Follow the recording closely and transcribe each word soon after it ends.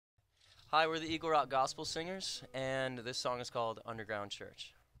Hi, we're the Eagle Rock Gospel Singers, and this song is called Underground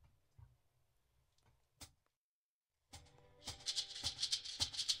Church.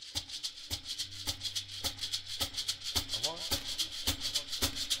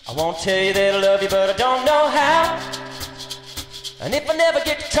 I won't tell you that I love you, but I don't know how. And if I never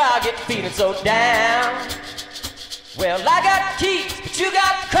get to try, I get to feeling so down. Well, I got the keys, but you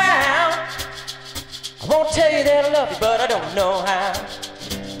got the crown. I won't tell you that I love you, but I don't know how.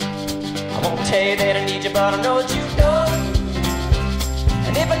 I won't tell you that I need you, but I know that you know.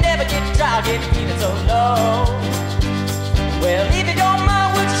 And if I never get to try, I get to feeling so low. Well, if you don't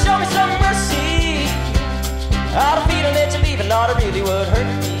mind, would you show me some mercy? All the feeling that you're leaving, Lord, it really would hurt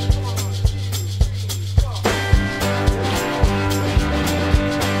me.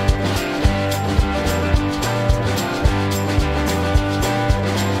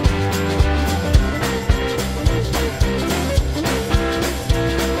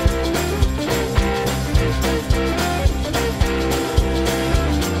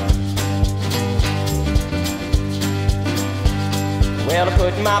 Well, I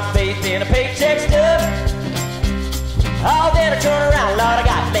put my faith in a paycheck stub. Oh, then I turn around, Lord, I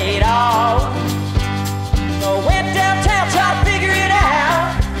got laid off. So I went downtown, tried to figure it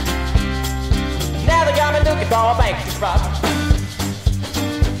out. Now they got me looking for a bank spot.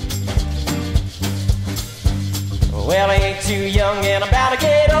 Well, I ain't too young and I'm about to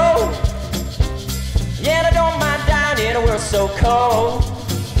get old. Yeah, I don't mind dying in a world so cold.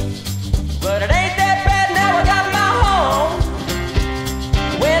 But it ain't that bad now I got my home.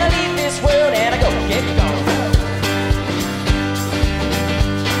 When I leave this world and I go get gone.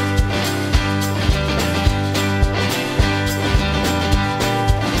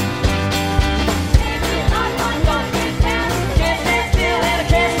 Can't stand still and I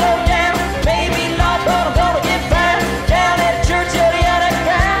can't slow down. Maybe Lord, but I'm gonna get found down at the church of the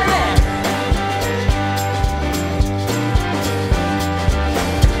underground.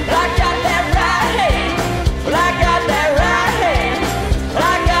 Well, I got that right hand. Well, I got that right hand. Well,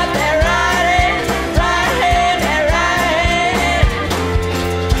 I got that right hand, right hand, that right hand.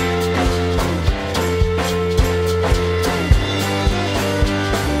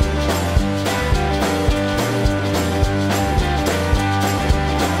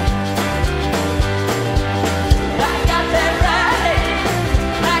 I got that right hand,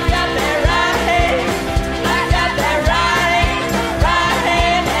 I got that right hand, I got that right hand, right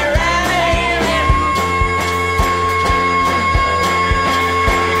hand, that right hand.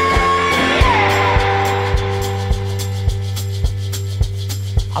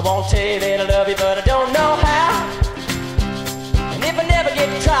 I won't tell you that I love you, but I don't know how. And if I never get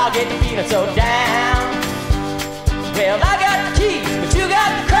to try, I'll get to feeling so down. Well, I got the keys, but you got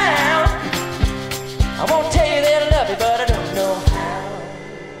the crown. I won't tell